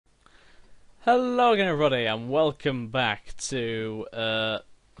Hello again everybody and welcome back to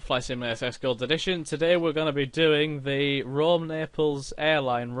Flight Simulator X Gold Edition. Today we're going to be doing the Rome-Naples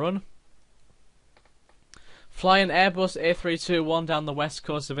airline run. Flying Airbus A321 down the west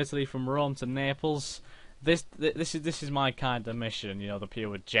coast of Italy from Rome to Naples. This is my kind of mission, you know, the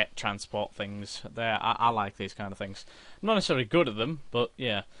pure jet transport things. I like these kind of things. I'm not necessarily good at them, but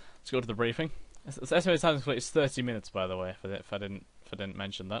yeah. Let's go to the briefing. The estimated time is 30 minutes, by the way, if I didn't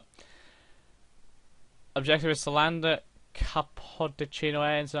mention that. Objective is to land at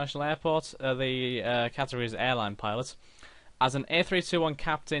Capodichino International Airport. The category is airline pilot. As an A321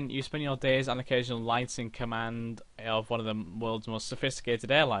 captain, you spend your days and occasional nights in command of one of the world's most sophisticated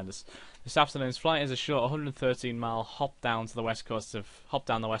airliners. This afternoon's flight is a short 113-mile hop down the west coast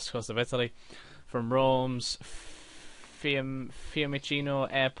of Italy, from Rome's Fiumicino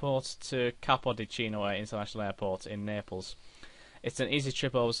Airport to Capodichino International Airport in Naples. It's an easy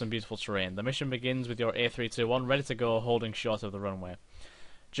trip over some beautiful terrain. The mission begins with your A321 ready to go, holding short of the runway.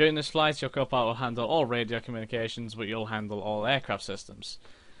 During this flight, your co-pilot will handle all radio communications, but you'll handle all aircraft systems.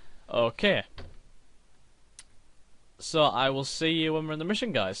 Okay. So I will see you when we're in the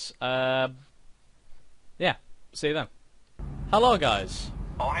mission, guys. Yeah, see you then. Hello, guys.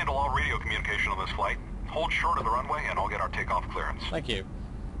 I'll handle all radio communication on this flight. Hold short of the runway and I'll get our takeoff clearance. Thank you.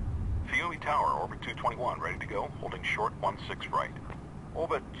 Fiume Tower, orbit 221, ready to go, holding short 16 right.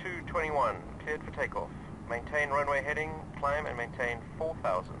 Orbit 221, cleared for takeoff. Maintain runway heading, climb and maintain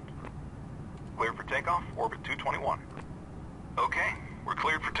 4,000. Cleared for takeoff, orbit 221. Okay, we're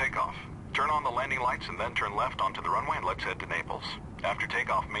cleared for takeoff. Turn on the landing lights and then turn left onto the runway and let's head to Naples. After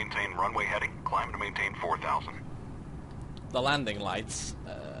takeoff, maintain runway heading, climb to maintain 4,000. The landing lights.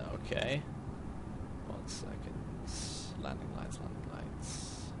 Okay. 1 second. Landing lights.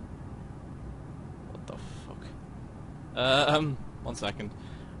 What the fuck? 1 second.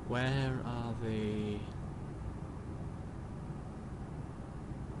 Where are the...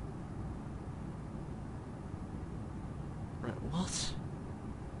 Right, what?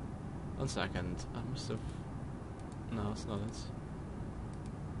 1 second. I must have... No, it's not it.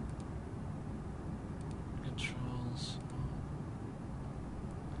 Controls...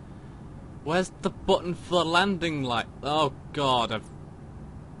 Where's the button for the landing light? Oh god, I've...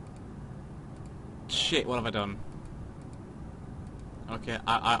 Shit, what have I done? Okay,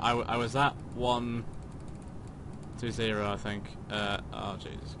 I was at 120, I think. Oh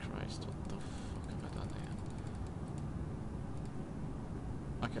Jesus Christ, what the fuck have I done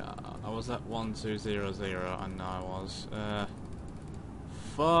here? Okay, I was at 1200, and now I was,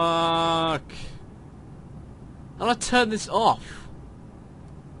 fuck! How do I turn this off?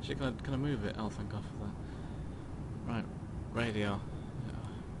 Shit, can I move it? Oh, thank God for that. Right, radio.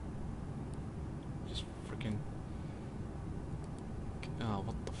 Just freaking... Oh,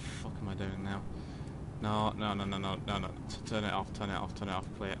 what the fuck am I doing now? No. Turn it off,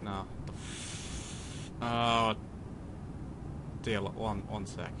 play it now. Oh, dear, one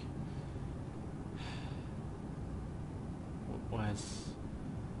sec. Where's...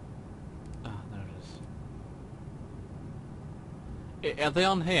 Ah, there it is. Are they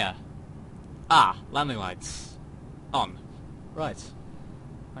on here? Ah, landing lights. On. Right.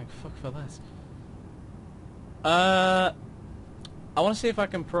 Thank fuck for that. I want to see if I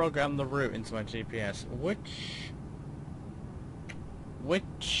can program the route into my GPS.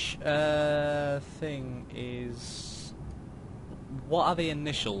 Which thing is... What are the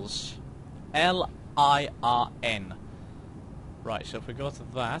initials? L-I-R-N. Right, so if we go to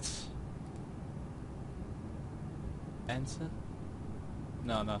that... Enter?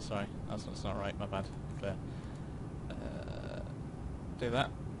 No, sorry. That's not right, my bad. Clear. Do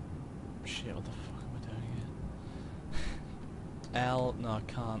that. Shit, what the fuck am I doing here? No, I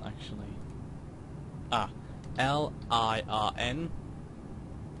can't actually. Ah. L-I-R-N.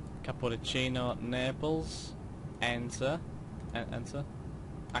 Capodichino, Naples. Enter. Enter.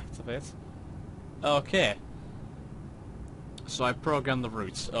 Activate. Okay. So I programmed the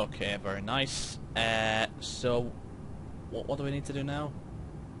routes. Okay, very nice. So... What do we need to do now?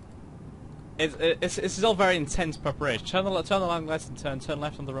 It's all very intense preparation. Turn the landing lights and turn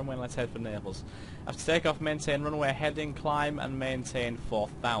left on the runway and let's head for Naples. After takeoff, maintain runway heading, climb and maintain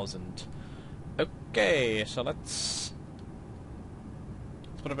 4,000. Okay, so let's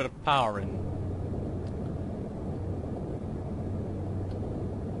put a bit of power in.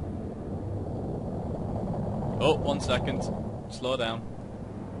 Oh, 1 second. Slow down.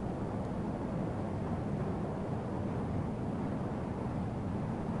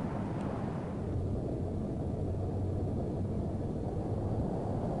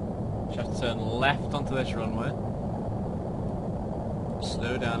 Just have to turn left onto this runway.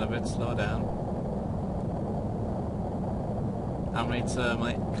 Slow down a bit, slow down. And we need to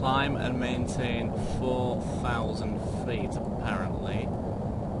climb and maintain 4,000 feet, apparently.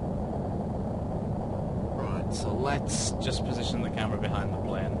 Right, so let's just position the camera behind the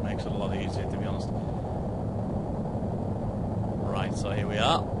plane. Makes it a lot easier, to be honest. Right, so here we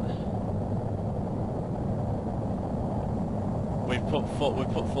are. We've put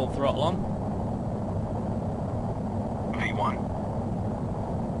full throttle on. V1.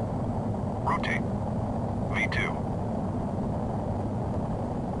 Rotate. V2.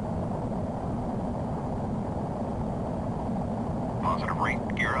 Positive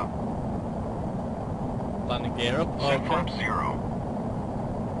rate, gear up. Landing gear up. Set flaps 0.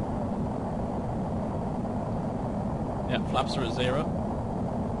 Yeah, flaps are at 0.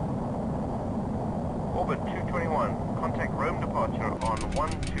 Orbit 221. Contact Rome departure on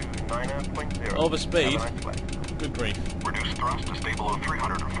 129.0. Over speed. Have a nice flight. Good grief. Reduce thrust to stay below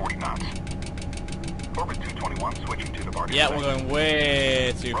 340 knots. Orbit 221 switching to departure. Yeah, we're going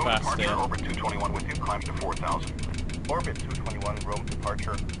way too Rome fast departure, here. Orbit 221 with you, climb to 4,000. Orbit 221, Rome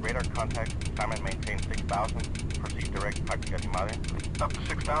departure. Radar contact. Climb and maintain 6,000. Proceed direct Pratica di Mare. Up to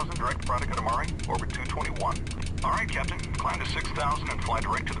 6,000, direct to Pratica di Mare, orbit 221. Alright, Captain, climb to 6,000 and fly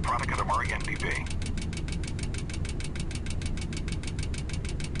direct to the Pratica di Mare NDB.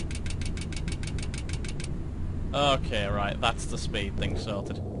 Okay, right, that's the speed thing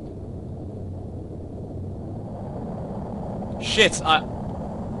sorted. Shit, I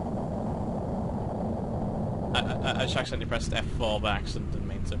just accidentally pressed F4 by accident, didn't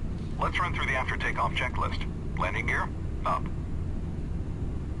mean to. Let's run through the after takeoff checklist. Landing gear, up.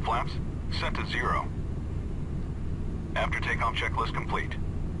 Flaps, set to 0. After takeoff checklist complete.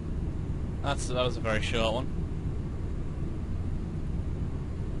 That was a very short one.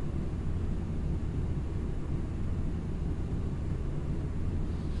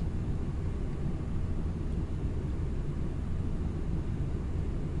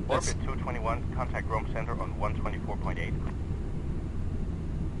 Orbit 221, contact Rome Center on 124.8.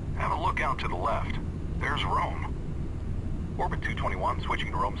 Have a look out to the left. There's Rome. Orbit 221,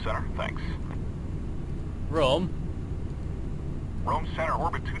 switching to Rome Center, thanks. Rome? Rome Center,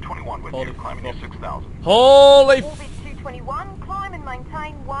 orbit 221 with you, climbing to 6,000. Holy Orbit 221, climb and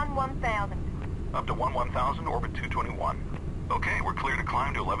maintain 11,000. Up to 11,000, orbit 221. Okay, we're clear to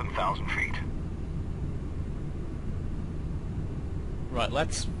climb to 11,000 feet. Right,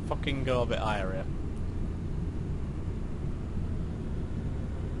 let's fucking go a bit higher here.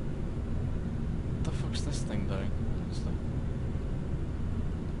 What the fuck's this thing doing?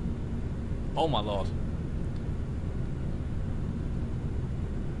 Oh my lord.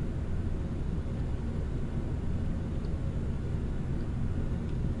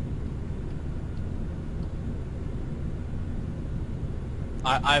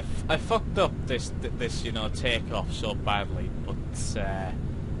 I fucked up this you know takeoff so badly, but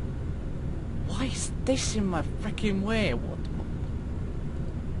why is this in my freaking way? What?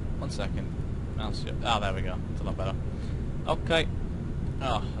 1 second. Ah, there we go. It's a lot better. Okay.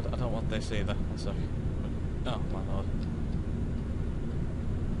 Oh, I don't want this either. 1 second. Oh my lord.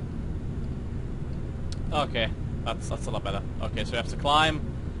 Okay, that's a lot better. Okay, so we have to climb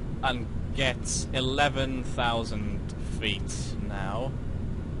and get 11,000 feet now.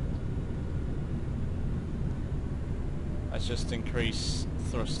 Let's just increase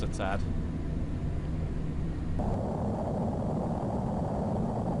thrust a tad.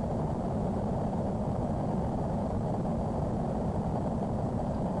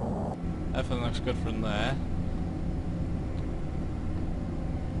 Everything looks good from there.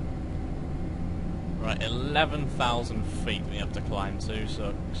 Right, 11,000 feet we have to climb to,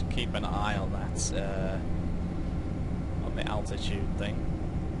 so just keep an eye on that, on the altitude thing.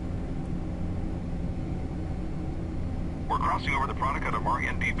 We're crossing over the Pratica di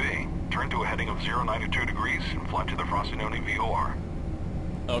Mare NDB. Turn to a heading of 092 degrees and fly to the Frosinone VOR.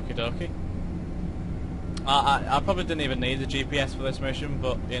 Okie dokie. I probably didn't even need the GPS for this mission,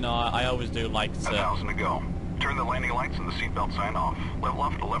 but you know I always do like to. 1,000 to go. Turn the landing lights and the seatbelt sign off. Level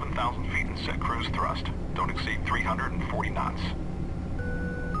off at 11,000 feet and set cruise thrust. Don't exceed 340 knots.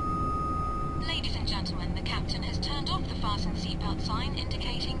 Ladies and gentlemen, the captain has turned off the fasten seatbelt sign,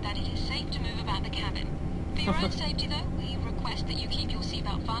 indicating that it is safe to move about the cabin. For your own safety, though, we request that you keep your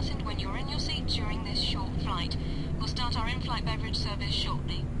seatbelt fastened when you're in your seat during this short flight. We'll start our in-flight beverage service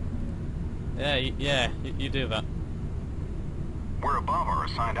shortly. Yeah, you do that. We're above our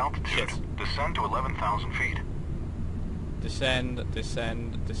assigned altitude. Shit. Descend to 11,000 feet. Descend,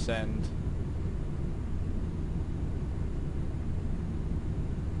 descend, descend.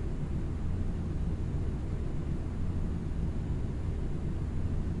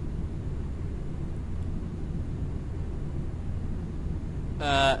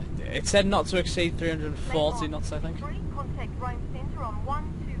 It said not to exceed 340 knots, I think. Contact Rome Centre on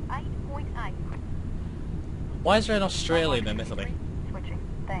 128.8. Why is there an Australian in Italy? Switching.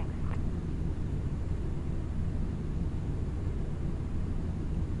 Thanks.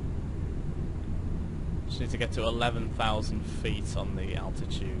 Just need to get to 11,000 feet on the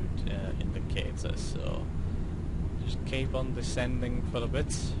altitude indicator, so just keep on descending for a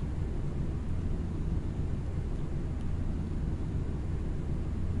bit.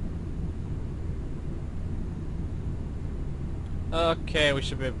 Okay, we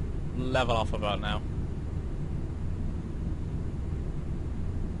should be level off about now.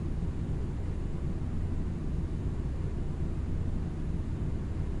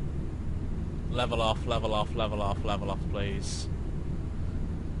 Level off, level off, level off, level off, please.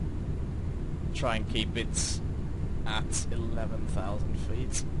 Try and keep it at 11,000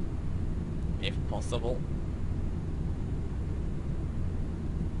 feet, if possible.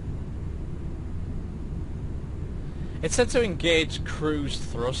 It said to engage cruise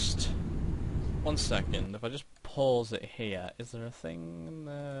thrust. 1 second, if I just pause it here, is there a thing in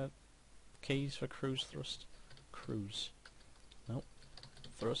the keys for cruise thrust? Cruise. Nope.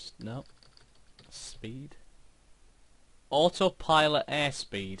 Thrust, nope. Speed. Autopilot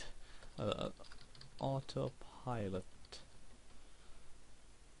airspeed. Autopilot.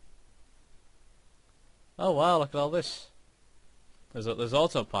 Oh wow, look at all this. There's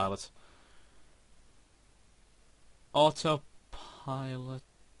autopilot. Autopilot.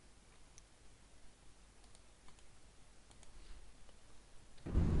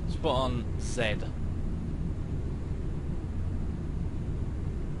 Let's put on Z.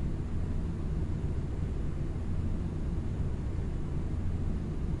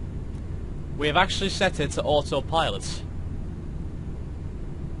 We have actually set it to autopilot.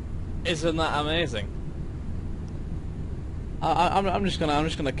 Isn't that amazing? I'm just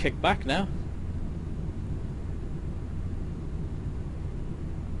gonna kick back now.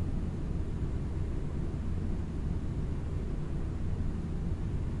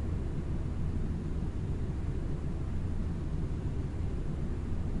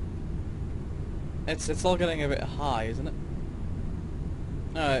 It's all getting a bit high, isn't it?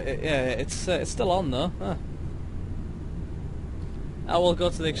 Yeah, it's still on though. Huh. I will go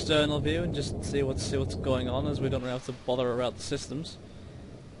to the external view and just see what's going on, as we don't really have to bother about the systems.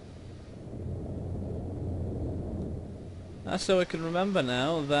 So we can remember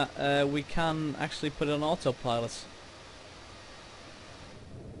now that we can actually put it on autopilot.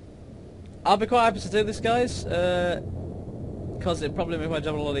 I'll be quite happy to do this, guys, because it'd probably make my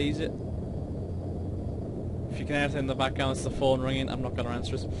job a lot easier. If you can hear anything in the background, it's the phone ringing. I'm not going to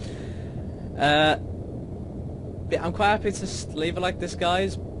answer it. Yeah, I'm quite happy to leave it like this,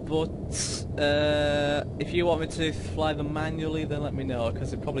 guys, but if you want me to fly them manually, then let me know,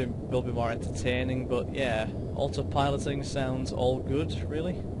 because it probably will be more entertaining. But yeah, autopiloting sounds all good,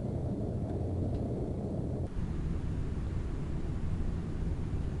 really.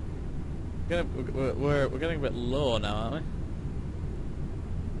 We're getting a bit low now, aren't we?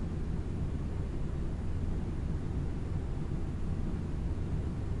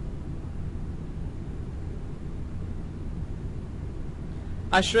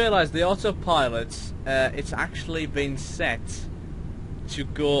 I just realised the autopilot, it's actually been set to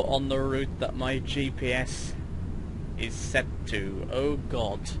go on the route that my GPS is set to. Oh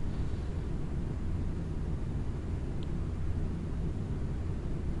god.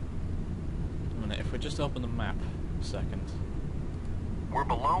 A minute, if we just open the map a second. We're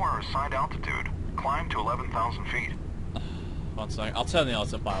below our assigned altitude. Climb to 11,000 feet. 1 second, I'll turn the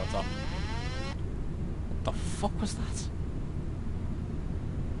autopilot off. What the fuck was that?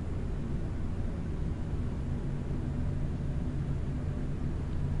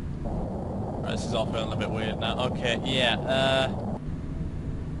 This is all feeling a bit weird now. Okay, yeah,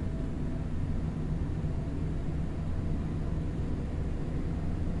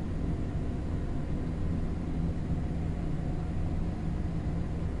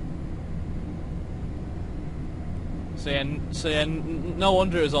 So yeah, no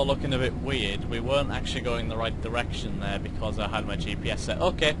wonder it was all looking a bit weird. We weren't actually going the right direction there because I had my GPS set.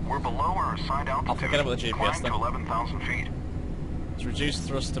 Okay. We're below our assigned altitude. I'll forget about the GPS Climb then. to 11,000 feet. Let's reduce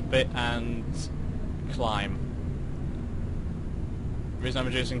thrust a bit and climb. The reason I'm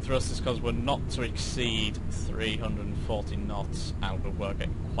reducing thrust is because we're not to exceed 340 knots, and we're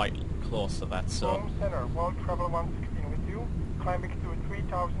getting quite close to that. So Rome Center, World Travel 116 with you. Climbing to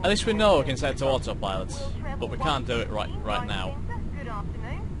 3,000. at least we know we can set it to autopilot, but we can't do it right now. Good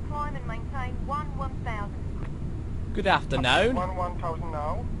afternoon. Climb and maintain 1,000. Good afternoon. 1,000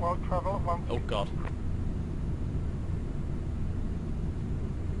 now. World Travel 116. Oh god.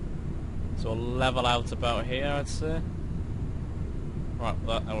 So we'll level out about here, I'd say. Right,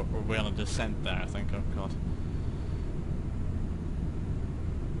 we're on a descent there, I think. Oh god.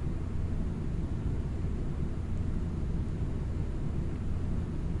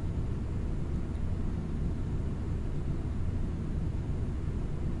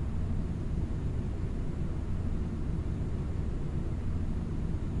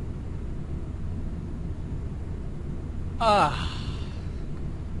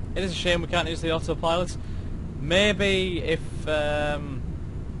 It is a shame we can't use the autopilot. Maybe if actually,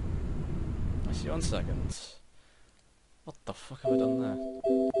 1 second. What the fuck have I done there?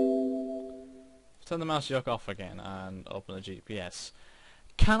 Turn the mouse yoke off again and open the GPS.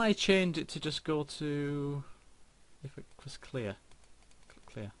 Can I change it to just go to if it was clear?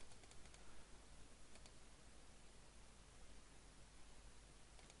 Clear.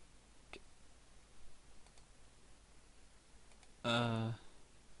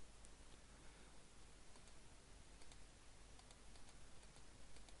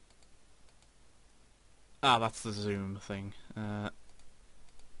 That's the zoom thing.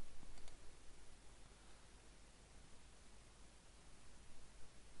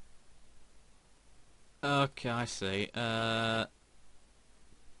 Okay, I see. Yeah,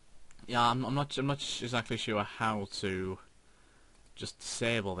 I'm not exactly sure how to just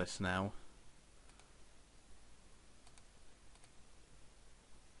disable this now.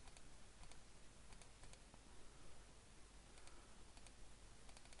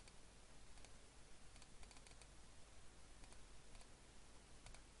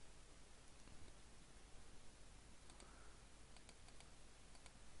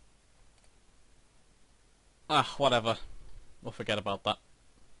 Whatever. We'll forget about that.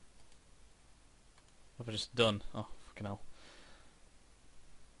 What have I just done? Oh, fucking hell.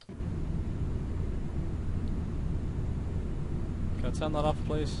 Can I turn that off,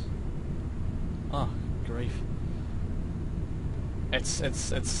 please? Oh, grief.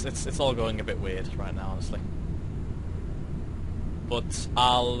 It's all going a bit weird right now, honestly. But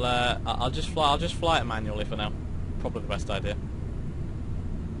I'll just fly it manually for now. Probably the best idea.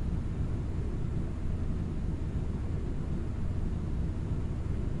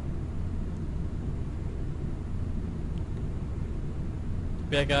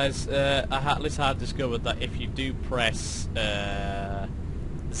 Yeah, guys, at least I had discovered that if you do press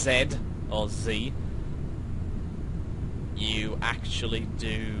Z or Z, you actually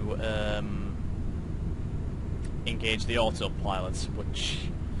do engage the autopilot,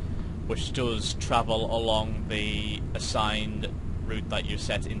 which does travel along the assigned route that you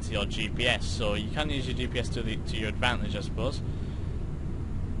set into your GPS. So you can use your GPS to your advantage, I suppose.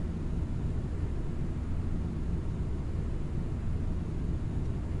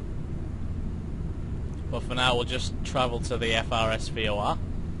 But for now, we'll just travel to the FRS VOR.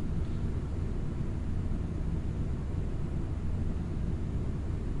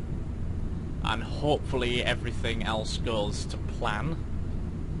 And hopefully everything else goes to plan.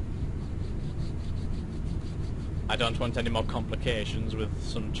 I don't want any more complications with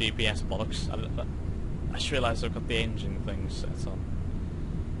some GPS bollocks. I just realised I've got the engine thing set on.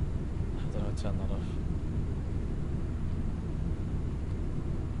 How do I turn that off?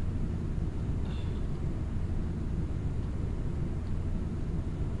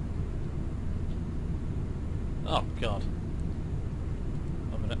 Oh god.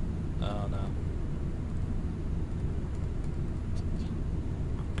 1 minute. Oh no.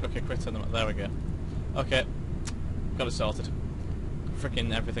 Okay, quick turn them up. There we go. Okay. Got it sorted.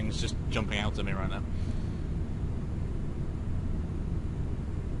 Frickin' everything's just jumping out at me right now.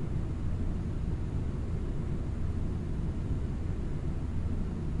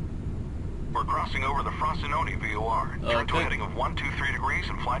 We're crossing over the Frosinone VOR. Turn to a heading of 123 degrees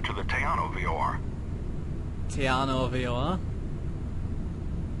and fly to the Teano VOR. Teano VOR.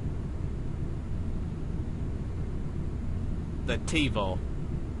 The TiVo.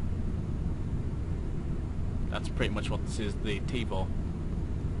 That's pretty much what this is, the TiVo.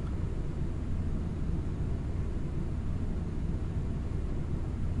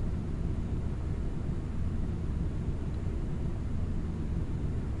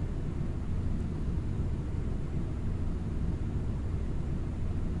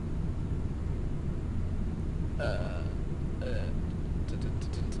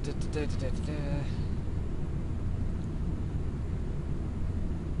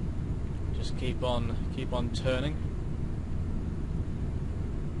 Just keep on turning.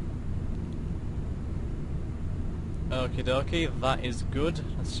 Okie dokie, that is good.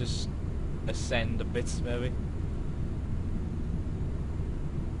 Let's just ascend a bit, maybe.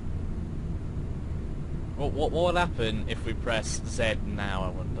 What would happen if we press Z now, I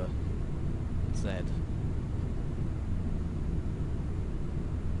wonder? Z.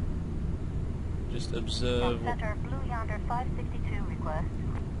 Just observe. From Center, Blue Yonder 562 request.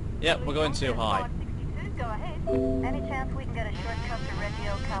 Yep, we're going too high. 562, go ahead. Any chance we can get a shortcut to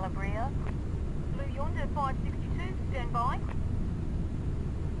Reggio Calabria? Blue Yonder 562, stand by.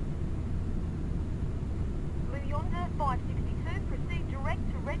 Blue Yonder 562, proceed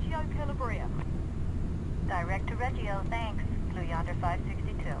direct to Reggio Calabria. Direct to Reggio, thanks. Blue Yonder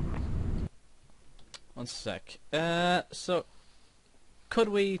 562. One sec. So, could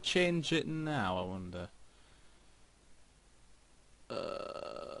we change it now, I wonder?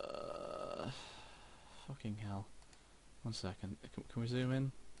 Fucking hell. One second. Can we zoom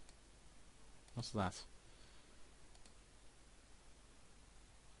in? What's that?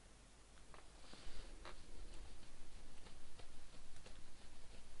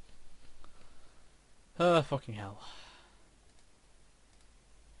 Fucking hell.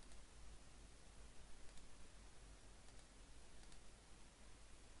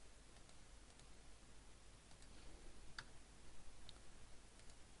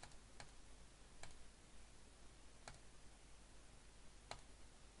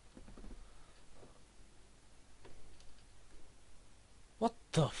 What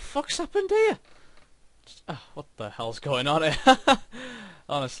the fuck's happened here? What the hell's going on here?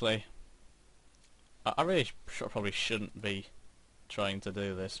 Honestly. I really probably shouldn't be trying to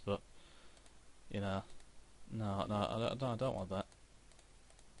do this, but, you know, no, I don't want that.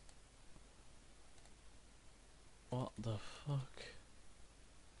 What the fuck?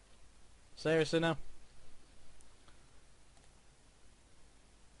 Seriously now?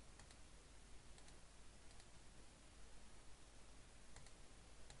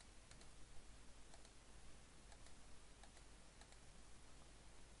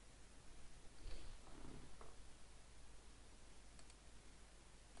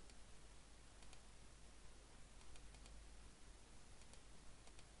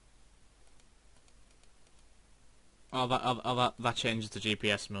 That changes to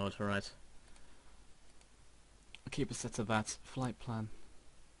GPS mode, alright. I'll keep it set to that. Flight plan.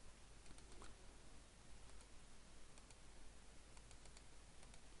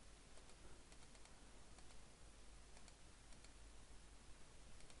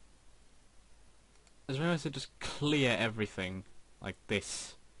 Is there a way to just clear everything like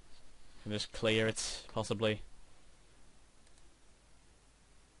this? And just clear it, possibly?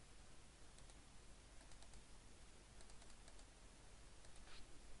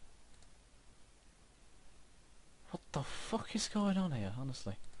 What the fuck is going on here,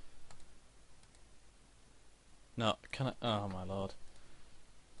 honestly? No, can I? Oh my lord.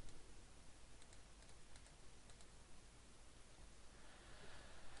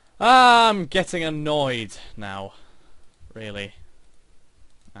 I'm getting annoyed now. Really.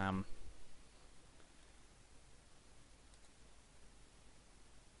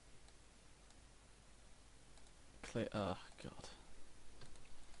 Clear. Oh god.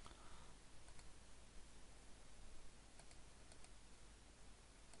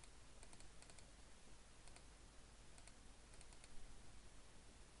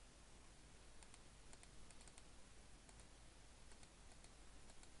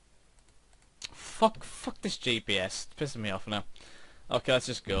 Fuck this GPS. It's pissing me off now. Okay, let's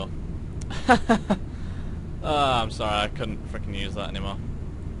just go. Oh, I'm sorry, I couldn't freaking use that anymore.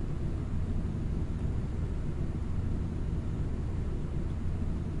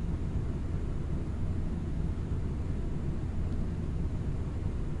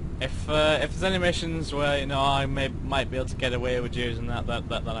 If there's any missions where, you know, I might be able to get away with using that,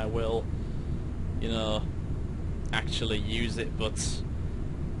 then I will, you know, actually use it, but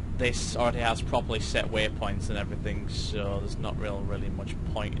this already has properly set waypoints and everything, so there's not really much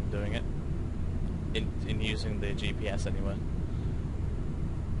point in doing it. In using the GPS anyway.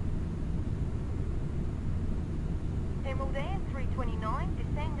 Emerald Air 329,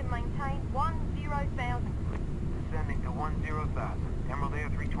 descend and maintain 10,000. Descending to 10,000. Emerald Air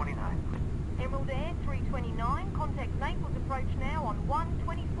 329. Emerald Air 329, contact Naples approach now on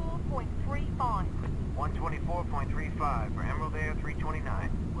 124.35. 124.35 for Emerald Air 329.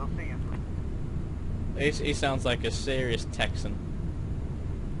 We'll see you. He sounds like a serious Texan.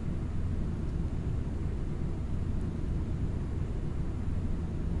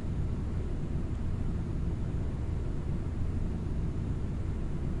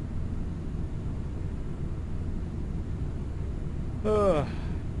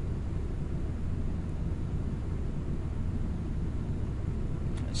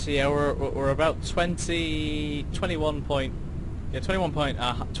 So yeah, we're about 21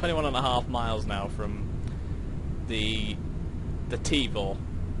 and a half miles now from the TiVo,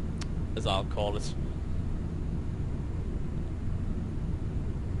 as I'll call it.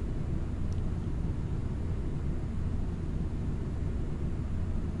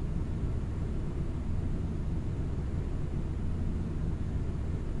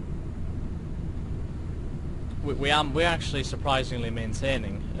 We're actually surprisingly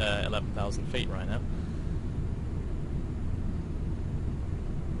maintaining 11,000 feet right now.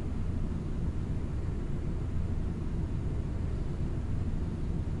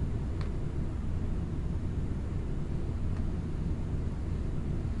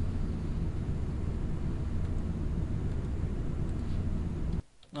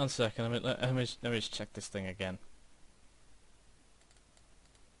 One second, let me just check this thing again.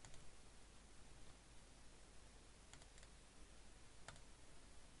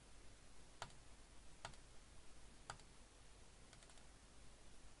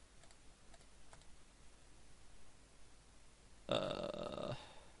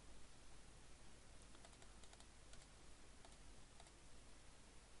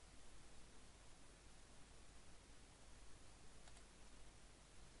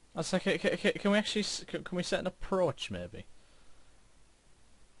 I was like, can we actually can we set an approach maybe?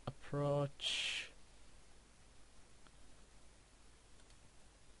 Approach.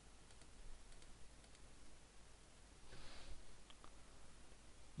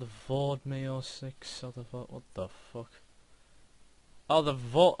 The Vord Meo 6 or the Vord, what the fuck? Oh, the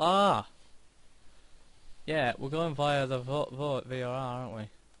Vord, yeah, we're going via the Vord VRR, aren't we?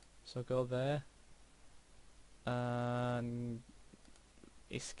 So go there. And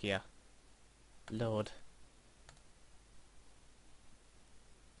Ischia. Load.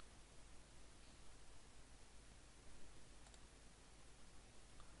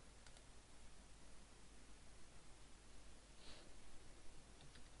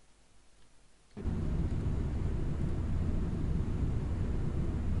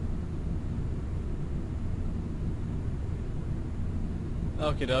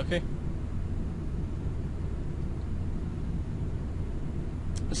 Okie dokie.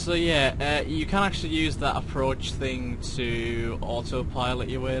 So yeah, you can actually use that approach thing to autopilot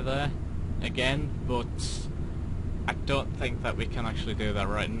your way there again, but I don't think that we can actually do that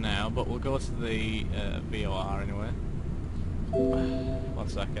right now, but we'll go to the VOR anyway. 1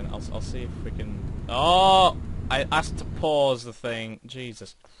 second, I'll see if we can... Oh! I asked to pause the thing.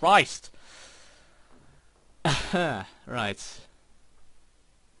 Jesus Christ! Right.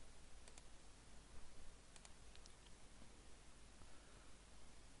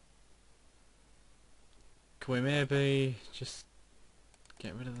 Can we maybe just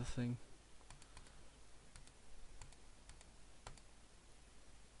get rid of the thing?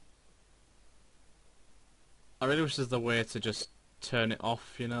 I really wish there's the way to just turn it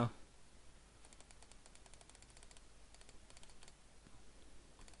off, you know?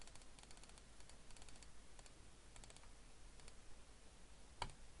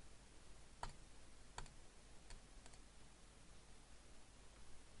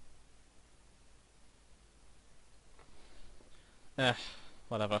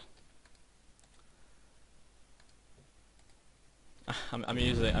 Whatever. I'm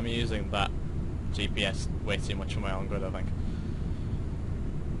using that GPS way too much for my own good, I think.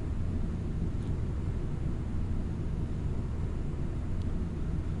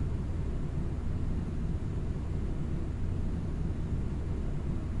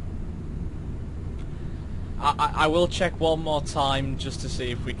 I will check one more time just to see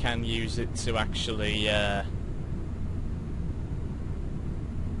if we can use it to actually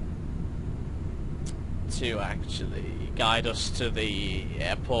guide us to the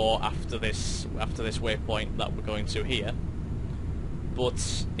airport after this waypoint that we're going to here.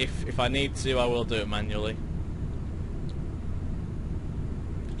 But if I need to, I will do it manually.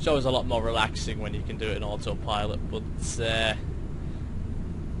 It's always a lot more relaxing when you can do it in autopilot, but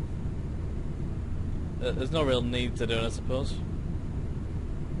there's no real need to do it, I suppose.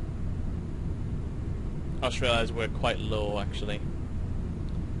 I just realised we're quite low actually.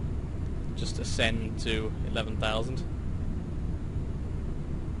 Just ascend to 11,000.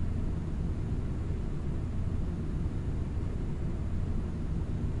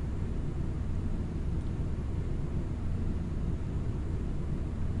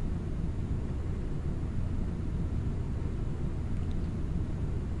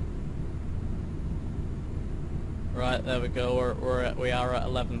 Right, there we go. We are at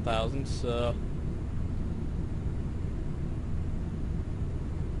 11,000. So.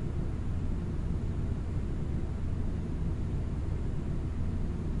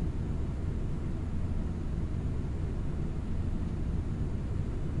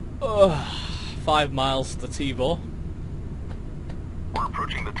 Oh, 5 miles to Tivo.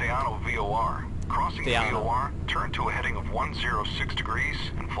 approaching the Teano VOR. Crossing the Teano. VOR, turn to a heading of 106 degrees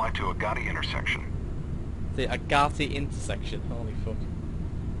and fly to Agati intersection. The Agati intersection. Holy fuck.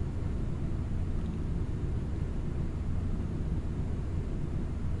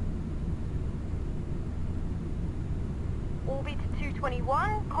 Orbit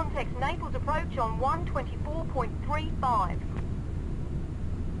 221, contact Naples approach on 124.35.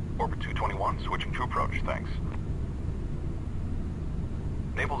 Orbit 221, switching to approach, thanks.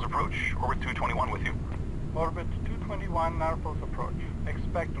 Naples approach, Orbit 221 with you. Orbit 221 Naples approach.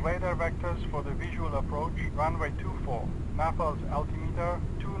 Expect radar vectors for the visual approach, runway 24. Naples altimeter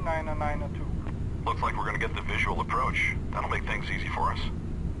 29992. Looks like we're gonna get the visual approach. That'll make things easy for us.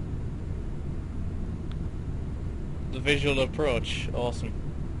 The visual approach. Awesome.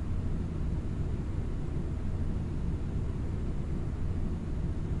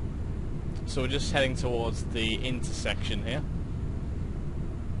 So we're just heading towards the intersection here.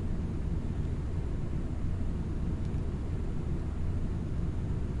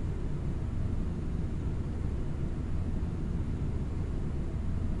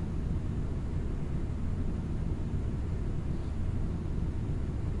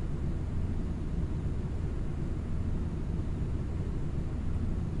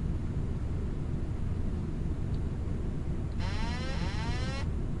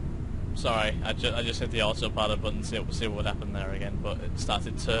 Sorry, I just hit the autopilot button to see what would happen there again, but it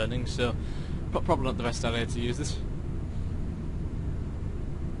started turning, so probably not the best idea to use this.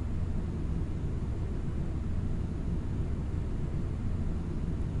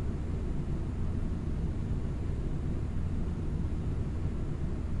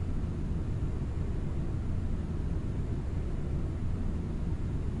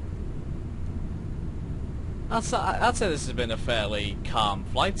 I'd say this has been a fairly calm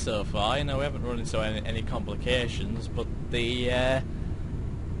flight so far. You know, we haven't run into any complications, but the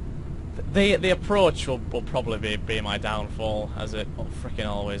approach will probably be my downfall, as it frickin'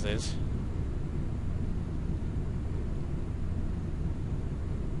 always is.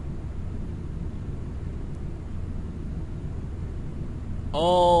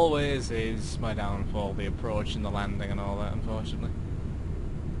 Always is my downfall, the approach and the landing and all that, unfortunately.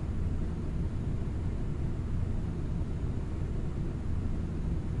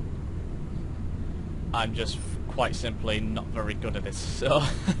 I'm just quite simply not very good at it, so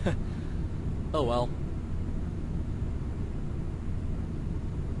oh well.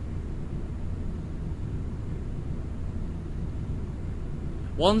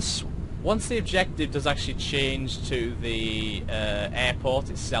 Once the objective does actually change to the airport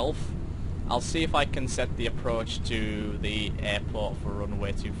itself, I'll see if I can set the approach to the airport for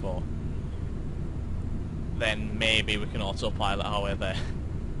runway 24. Then maybe we can autopilot our way there.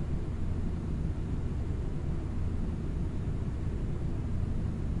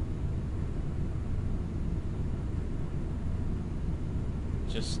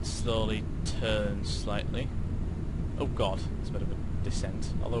 Just slowly turn slightly. Oh god, it's a bit of a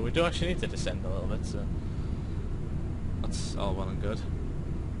descent. Although we do actually need to descend a little bit, so that's all well and good.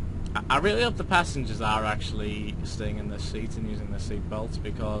 I really hope the passengers are actually staying in their seats and using their seat belts,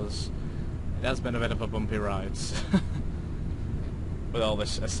 because it has been a bit of a bumpy ride with all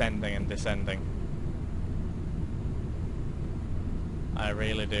this ascending and descending. I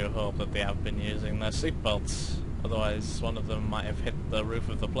really do hope that they have been using their seat belts. Otherwise, one of them might have hit the roof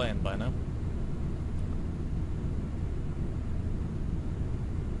of the plane by now.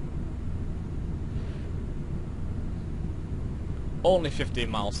 Only 15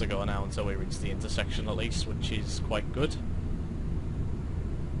 miles to go now until we reach the intersection at least, which is quite good.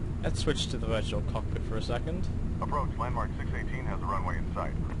 Let's switch to the virtual cockpit for a second. Approach, landmark 618 has a runway in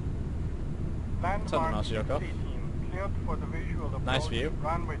sight. Landmark 618, cleared for the visual approach. Nice view.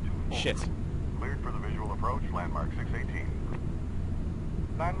 Runway 24. Shit. Cleared for the visual approach, landmark 618.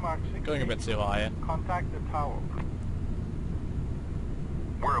 Landmark 618. Going a bit too high, yeah. Contact the tower.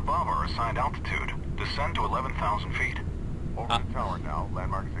 We're above our assigned altitude. Descend to 11,000 feet. Over the tower now,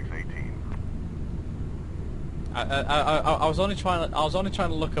 landmark 618. I was only trying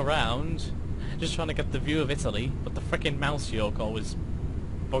to look around, just trying to get the view of Italy, but the frickin' mouse yoke always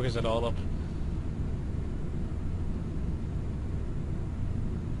buggers it all up.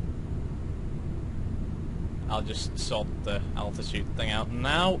 I'll just sort the altitude thing out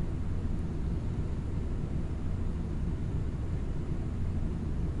now.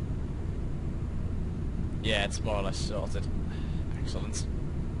 Yeah, it's more or less sorted. Excellent.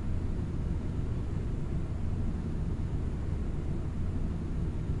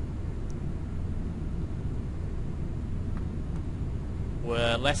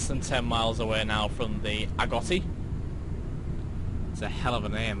 We're less than 10 miles away now from the Agati. It's a hell of a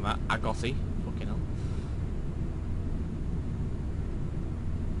name, that. Agoti. Fucking hell.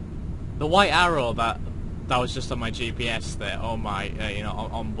 The white arrow that was just on my GPS there, on my, you know,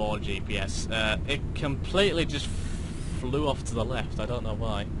 on board GPS, it completely just flew off to the left. I don't know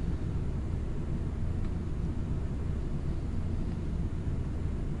why.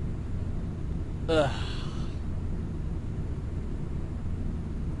 Ugh.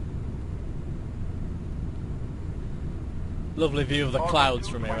 Lovely view of the clouds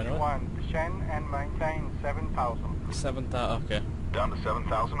from here, anyway. Descend and maintain 7,000. 7,000, okay. Down to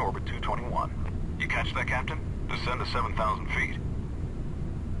 7,000, orbit 221. You catch that, Captain? Descend to 7,000 feet.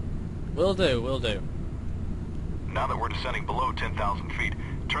 Will do, will do. Now that we're descending below 10,000 feet,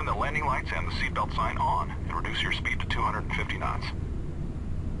 turn the landing lights and the seatbelt sign on and reduce your speed to 250 knots.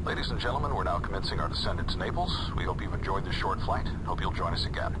 Ladies and gentlemen, we're now commencing our descent into Naples. We hope you've enjoyed this short flight. Hope you'll join us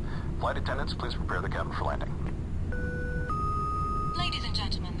again. Flight attendants, please prepare the cabin for landing. Ladies and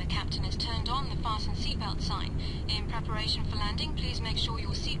gentlemen, the captain has turned on the fasten seatbelt sign. In preparation for landing, please make sure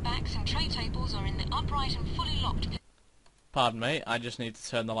your seat backs and tray tables are in the upright and fully locked. Pardon me, I just need to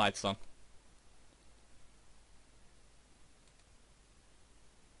turn the lights on.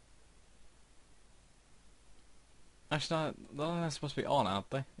 Actually, no, they're supposed to be on, aren't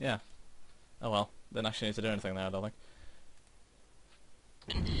they? Yeah. Oh well, didn't actually need to do anything there, I don't think.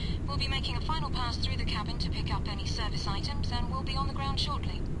 We'll be making a final pass through the cabin to pick up any service items, and we'll be on the ground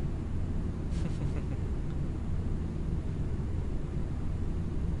shortly.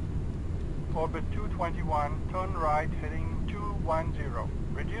 Orbit 221, turn right heading 210.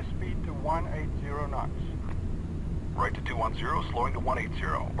 Reduce speed to 180 knots. Right to 210, slowing to 180,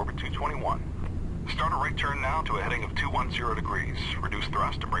 orbit 221. Start a right turn now to a heading of 210 degrees. Reduce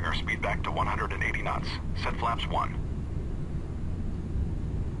thrust and bring our speed back to 180 knots. Set flaps 1.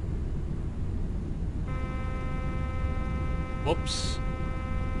 Whoops.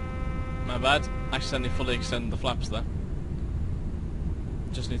 My bad. Accidentally fully extended the flaps there.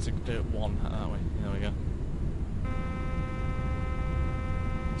 Just need to do it one that way. There we go.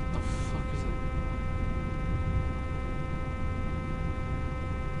 What the fuck is it?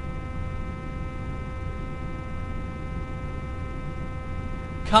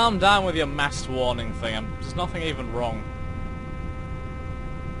 Calm down with your mast warning thing. There's nothing even wrong.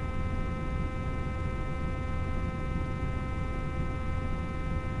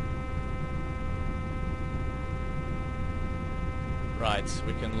 Right,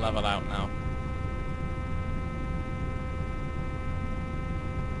 we can level out now.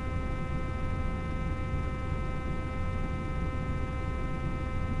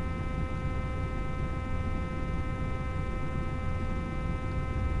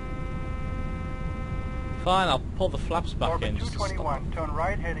 Fine, I'll pull the flaps back Orbit in just to stop. 221, turn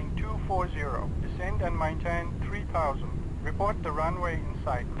right heading 240. Descend and maintain 3,000. Report the runway in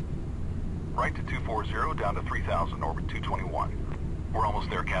sight. Right to 240, down to 3,000, orbit 221. We're almost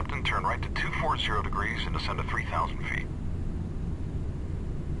there, Captain. Turn right to 240 degrees and descend to 3,000 feet.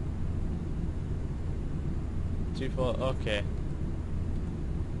 24, okay.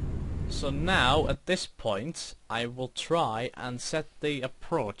 So now, at this point, I will try and set the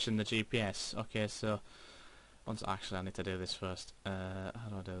approach in the GPS. Okay, so... Actually, I need to do this first. How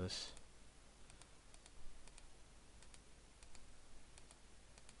do I do this?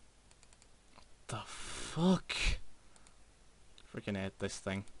 What the fuck? Freaking hate this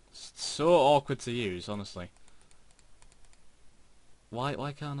thing. It's so awkward to use, honestly.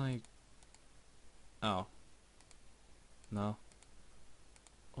 Why can't I... Oh. No.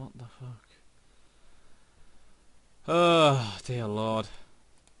 What the fuck? Oh, dear lord.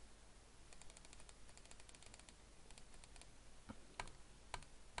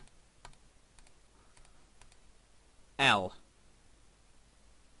 L.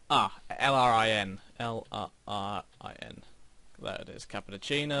 Ah, L-R-I-N. L-R-I-N. There it is.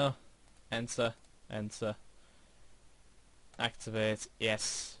 Cappuccino. Enter. Enter. Activate.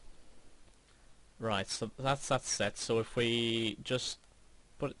 Yes. Right, so that's set. So if we just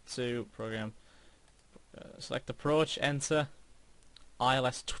put it to program, select approach, enter,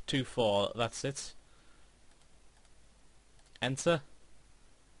 ILS 24, that's it. Enter.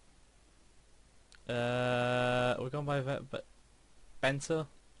 We're going by Bento.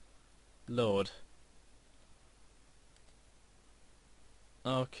 Load.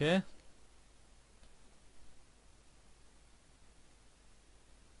 Okay.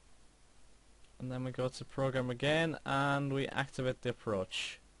 And then we go to program again and we activate the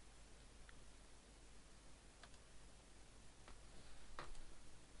approach.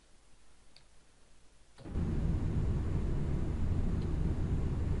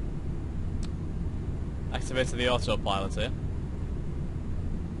 Activated the autopilot here.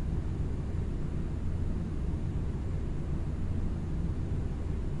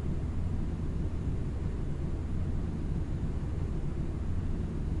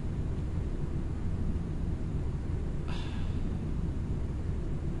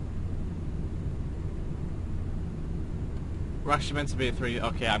 We're actually meant to be at 3...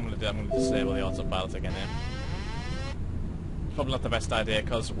 Okay, I'm gonna disable the autopilot again here. Probably not the best idea,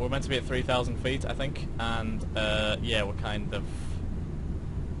 because we're meant to be at 3,000 feet, I think, and yeah, we're kind of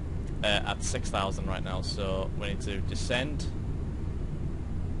at 6,000 right now, so we need to descend.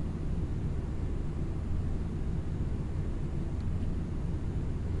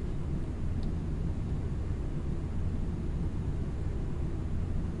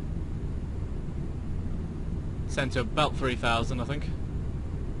 Send to about 3,000, I think.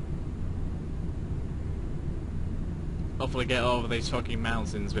 Hopefully get over these fucking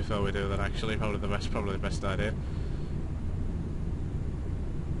mountains before we do that, actually. Probably the best idea.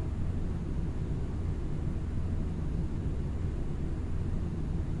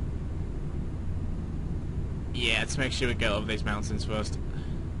 Yeah, let's make sure we get over these mountains first.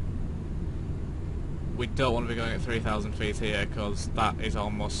 We don't want to be going at 3,000 feet here, because that is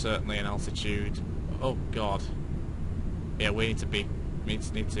almost certainly an altitude. Oh god. Yeah, we need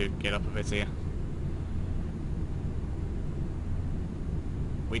to get up a bit here.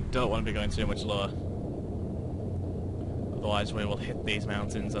 We don't want to be going too much lower. Otherwise we will hit these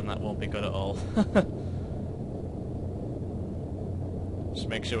mountains and that won't be good at all. Just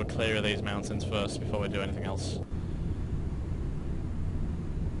make sure we're clear of these mountains first before we do anything else.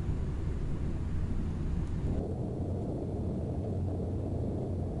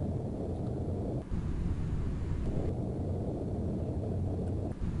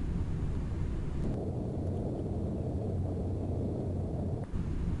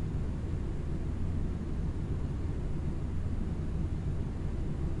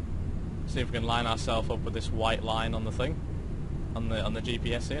 See if we can line ourselves up with this white line on the thing, on the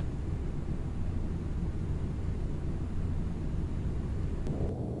GPS here.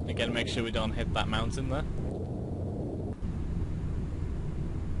 Again, make sure we don't hit that mountain there.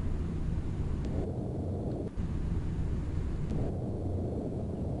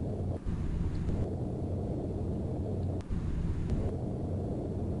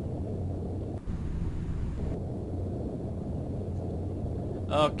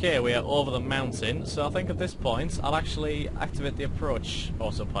 Okay, we are over the mountain, so I think at this point I'll actually activate the approach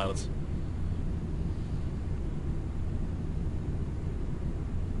autopilot.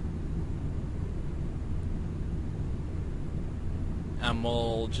 And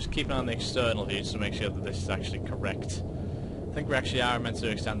we'll just keep an eye on the external views to make sure that this is actually correct. I think we actually are meant to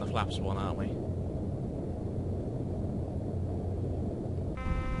extend the flaps one, aren't we?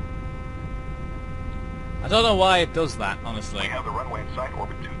 I don't know why it does that, honestly. We have the runway in sight,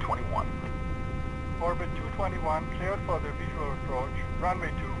 orbit 221. Orbit 221, cleared for the visual approach. Runway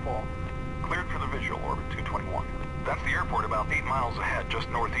 24. Cleared for the visual, orbit 221. That's the airport about 8 miles ahead, just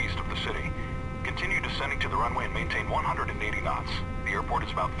northeast of the city. Continue descending to the runway and maintain 180 knots. The airport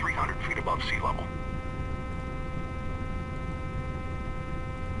is about 300 feet above sea level.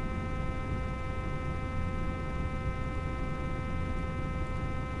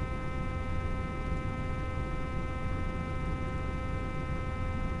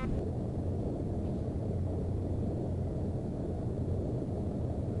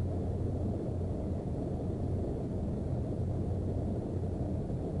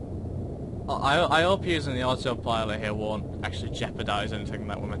 I hope using the autopilot here won't actually jeopardize anything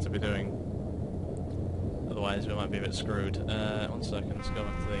that we're meant to be doing. Otherwise we might be a bit screwed. 1 second, let's go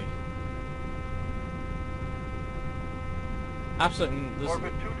back to the... Absolutely...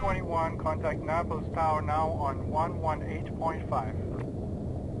 Orbit 221, contact Naples Tower now on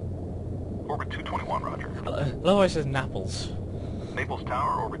 118.5. Orbit 221, roger. Hello, it says Naples. Naples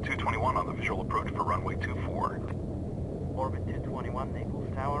Tower, orbit 221 on the visual approach for runway 24. Orbit 221, Naples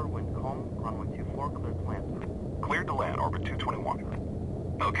Tower, wind calm, runway 24, cleared to land. Cleared to land, orbit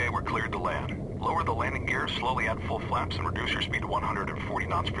 221. Okay, we're cleared to land. Lower the landing gear, slowly add full flaps, and reduce your speed to 140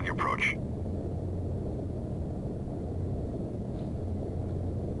 knots for the approach.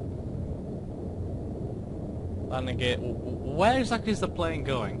 Landing gear. Where exactly is the plane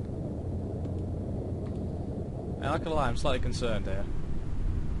going? I'm not gonna lie, I'm slightly concerned here.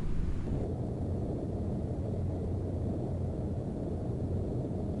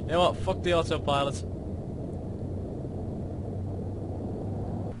 You know what? Fuck the autopilot.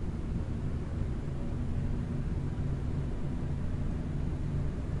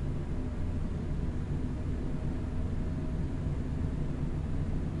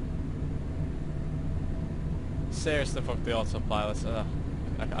 Seriously, fuck the autopilot. I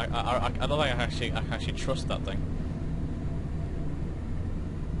don't think I can actually trust that thing.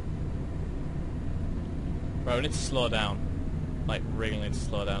 Right, we need to slow down. Like, really need to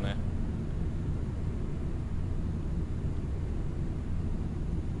slow down here.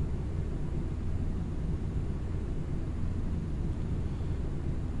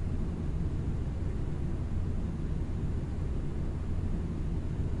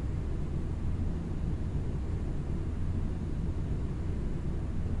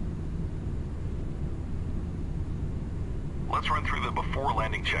 Let's run through the before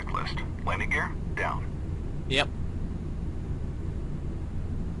landing checklist. Landing gear, down. Yep.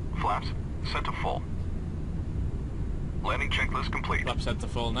 Flaps, set to full. Landing checklist complete. Flap set to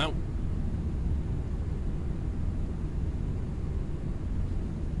full now.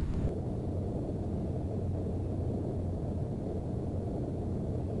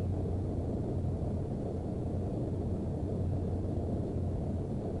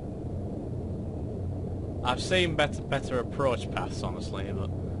 I've seen better approach paths, honestly, but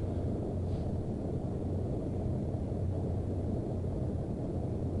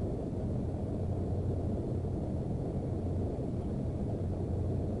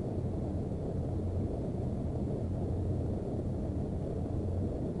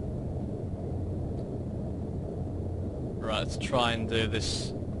right, let's try and do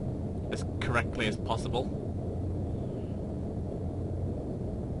this as correctly as possible.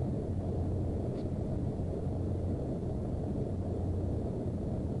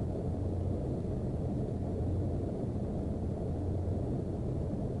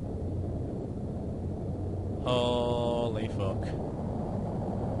 Holy fuck.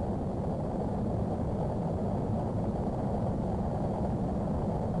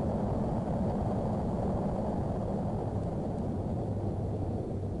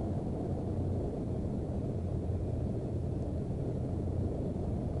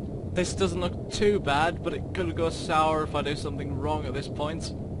 This doesn't look too bad, but it could go sour if I do something wrong at this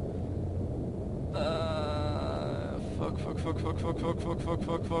point.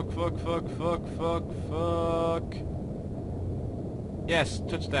 Fuck. Yes,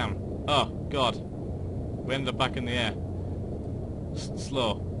 touchdown. Oh, God. We ended up back in the air.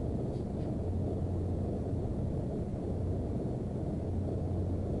 Slow.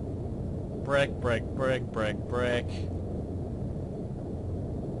 Brake.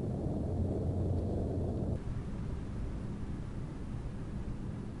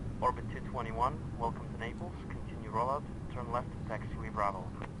 Orbit 221, welcome to Naples. Continue rollout, turn left to taxiway Bravo.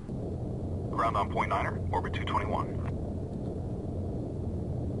 Ground on point 9er, orbit 221.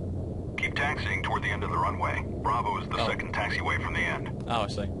 Keep taxiing toward the end of the runway. Bravo is the second taxiway from the end. Oh, I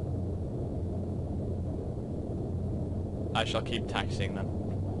see. I shall keep taxiing then.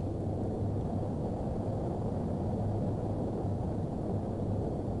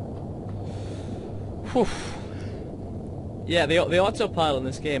 Whew. Yeah, the autopilot in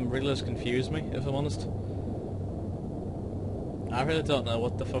this game really does confuse me, if I'm honest. I really don't know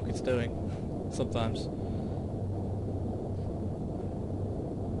what the fuck it's doing, sometimes.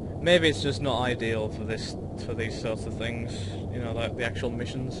 Maybe it's just not ideal for these sorts of things, you know, like the actual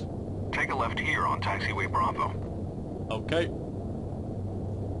missions. Take a left here on taxiway Bravo. Okay.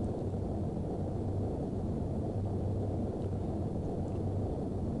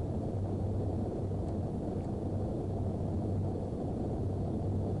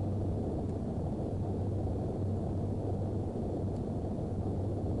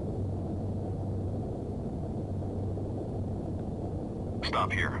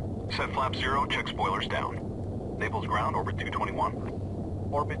 Stop here. Set flap 0, check spoilers down. Naples ground, orbit 221.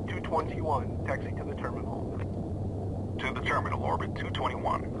 Orbit 221, taxi to the terminal. To the terminal, orbit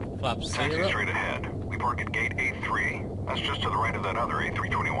 221. Flap Taxi 0. straight ahead. We park at gate A3. That's just to the right of that other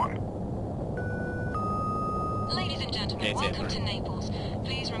A321. Ladies and gentlemen, Gate welcome A3. to Naples.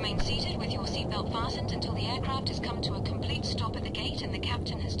 Please remain seated with your seatbelt fastened until the aircraft has come to a complete stop at the gate and the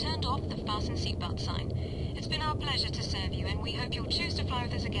captain has turned off the fasten seatbelt sign. It's been our pleasure to serve you, and we hope you'll choose to fly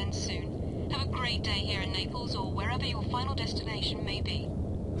with us again soon. Have a great day here in Naples, or wherever your final destination may be.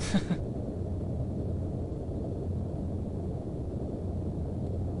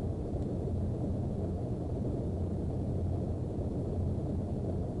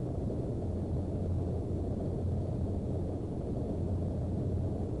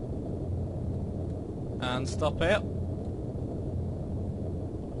 And stop here.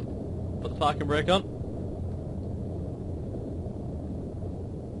 Put the parking brake on.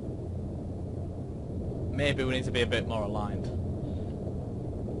 Maybe we need to be a bit more aligned.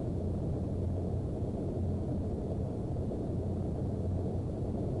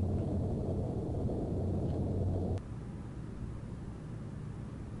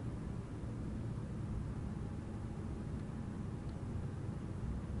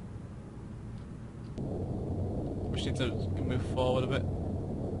 We just need to move forward a bit.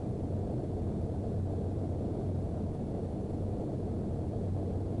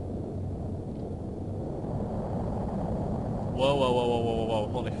 Whoa,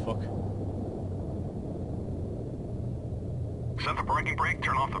 holy fuck. Set the parking brake,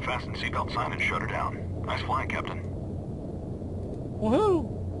 turn off the fasten seatbelt sign, and shut her down. Nice flying, Captain. Woohoo!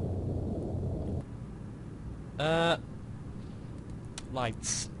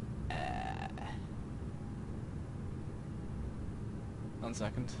 lights. 1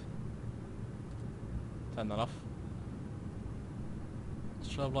 second. Turn that off.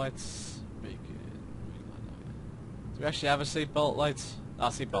 Strobe lights. Do we actually have a seatbelt light? Ah,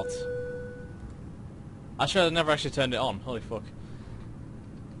 seatbelt. I should have never actually turned it on. Holy fuck.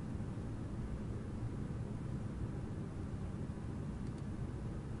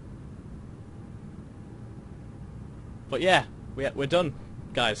 But yeah, we're done,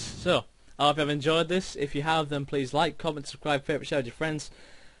 guys. So, I hope you've enjoyed this. If you have, then please like, comment, subscribe, favourite, share with your friends.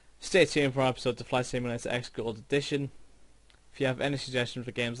 Stay tuned for our episode of Flight Simulator X Gold Edition. If you have any suggestions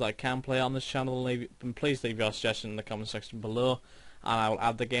for games that I can play on this channel, then please leave your suggestion in the comment section below, and I will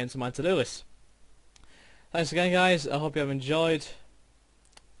add the game to my to-do list. Thanks again, guys. I hope you have enjoyed.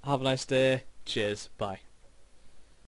 Have a nice day. Cheers. Bye.